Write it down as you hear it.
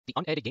The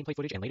unedited gameplay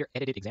footage and later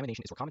edited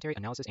examination is for commentary,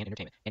 analysis, and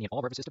entertainment, and in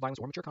all references to violence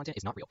or mature content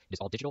is not real. It is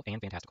all digital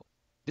and fantastical.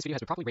 This video has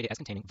been properly rated as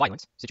containing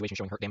violence, situations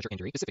showing hurt, damage, or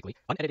injury, specifically,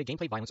 unedited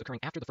gameplay violence occurring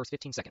after the first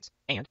 15 seconds,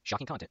 and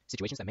shocking content,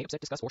 situations that may upset,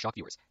 disgust, or shock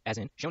viewers, as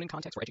in shown in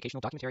context for educational,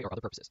 documentary, or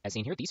other purposes. As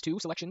seen here, these two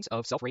selections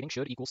of self-rating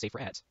should equal safe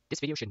for ads. This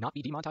video should not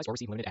be demonetized or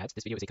receive limited ads.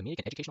 This video is a comedic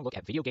and educational look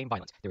at video game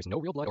violence. There is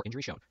no real blood or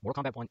injury shown.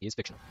 Mortal Kombat 1 is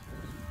fictional.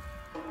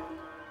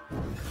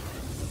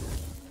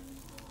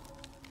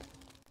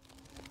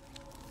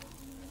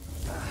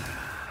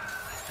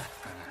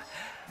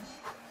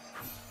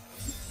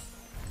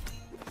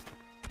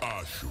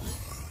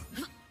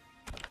 ASHRAH.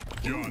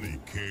 Johnny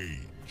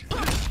Cage.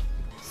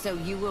 So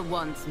you were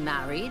once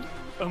married?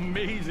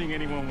 Amazing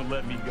anyone would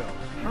let me go.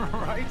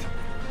 Right?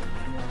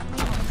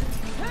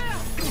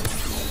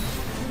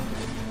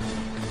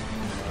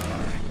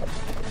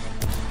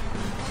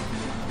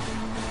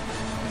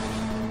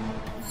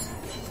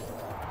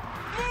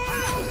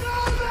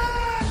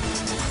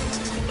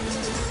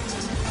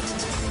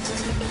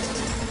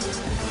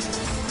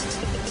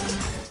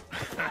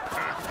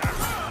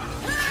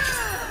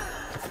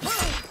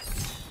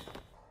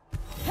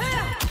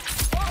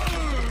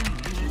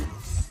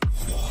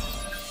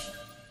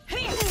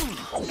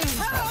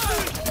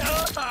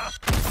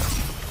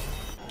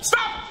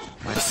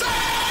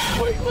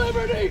 Sweet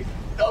liberty!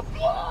 The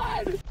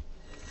blood!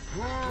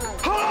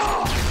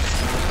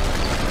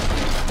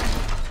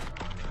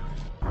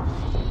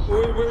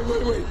 Wait.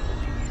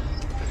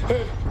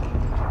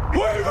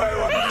 Wait!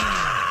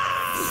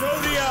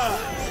 Sodia!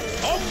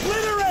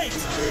 Obliterate!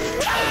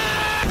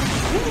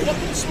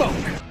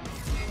 Smoke!